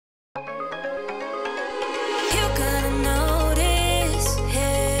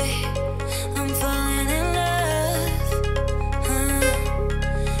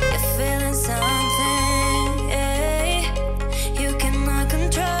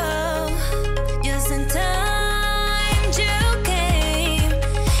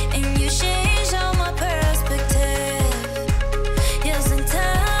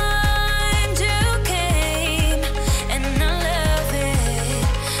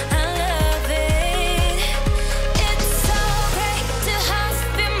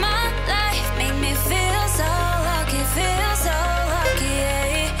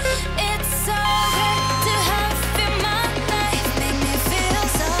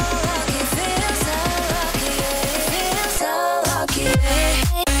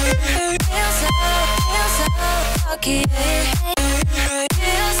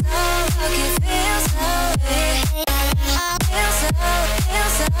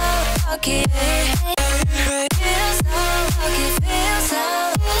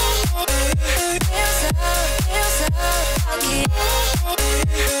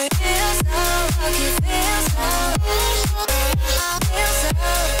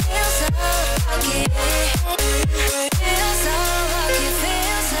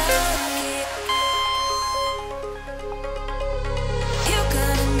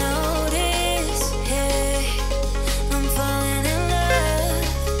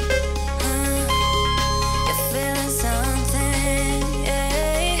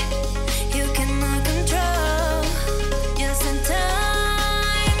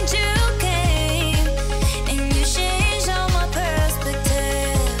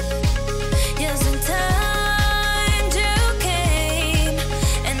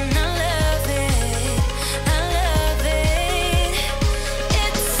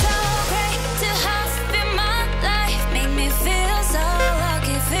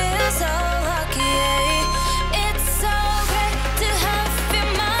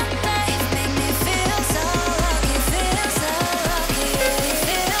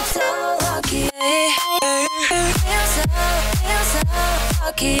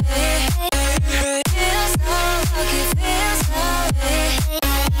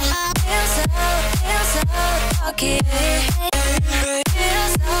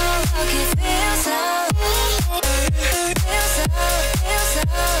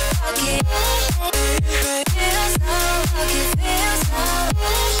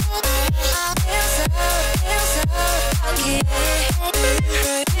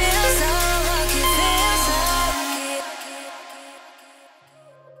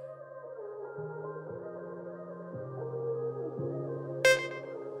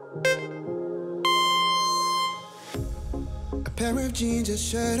Pair of jeans, a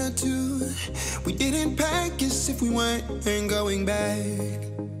shirt or two. We didn't pack as if we weren't going back.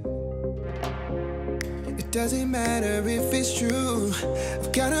 It doesn't matter if it's true.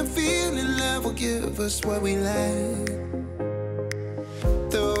 I've got a feeling love will give us what we lack.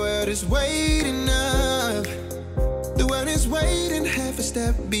 The world is waiting up. The world is waiting half a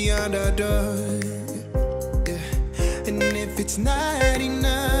step beyond our door. Yeah. And if it's not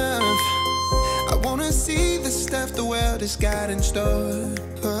enough, I wanna see the stuff the world has got in store.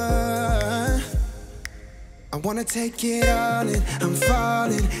 I wanna take it all in, I'm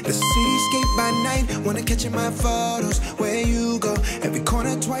falling. The cityscape by night, wanna catch in my photos. Where you go, every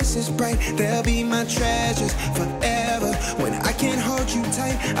corner twice as bright. They'll be my treasures forever. When I can't hold you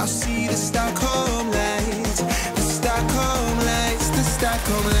tight, I'll see the Stockholm lights. The Stockholm lights, the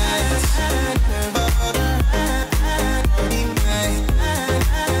Stockholm lights.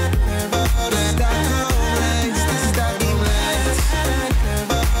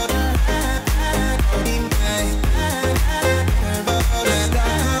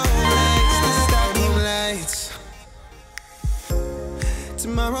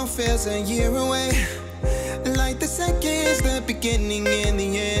 Tomorrow feels a year away, like the seconds, the beginning and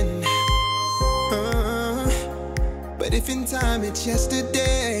the end. But if in time it's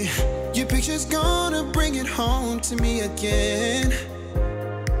yesterday, your picture's gonna bring it home to me again.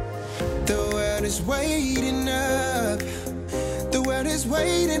 The world is waiting up. The world is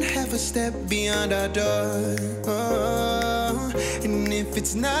waiting half a step beyond our door. And if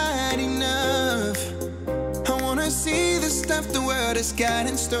it's not enough, I wanna see the stuff the world has got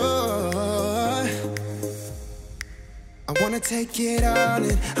in store. I wanna take it all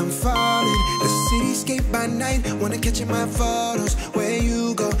in, I'm falling. The cityscape by night, wanna catch in my photos. Where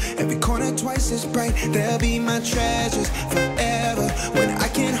you go, every corner twice as bright. They'll be my treasures forever. When I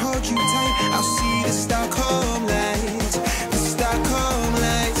can't hold you tight, I'll see the Stockholm lights. The Stockholm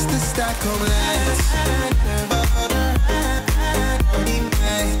lights, the Stockholm lights.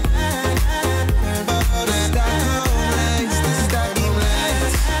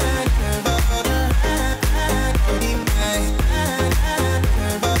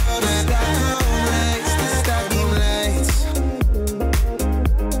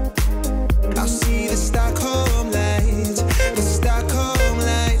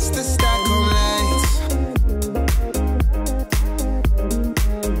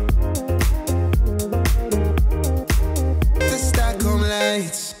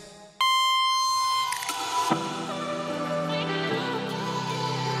 nights.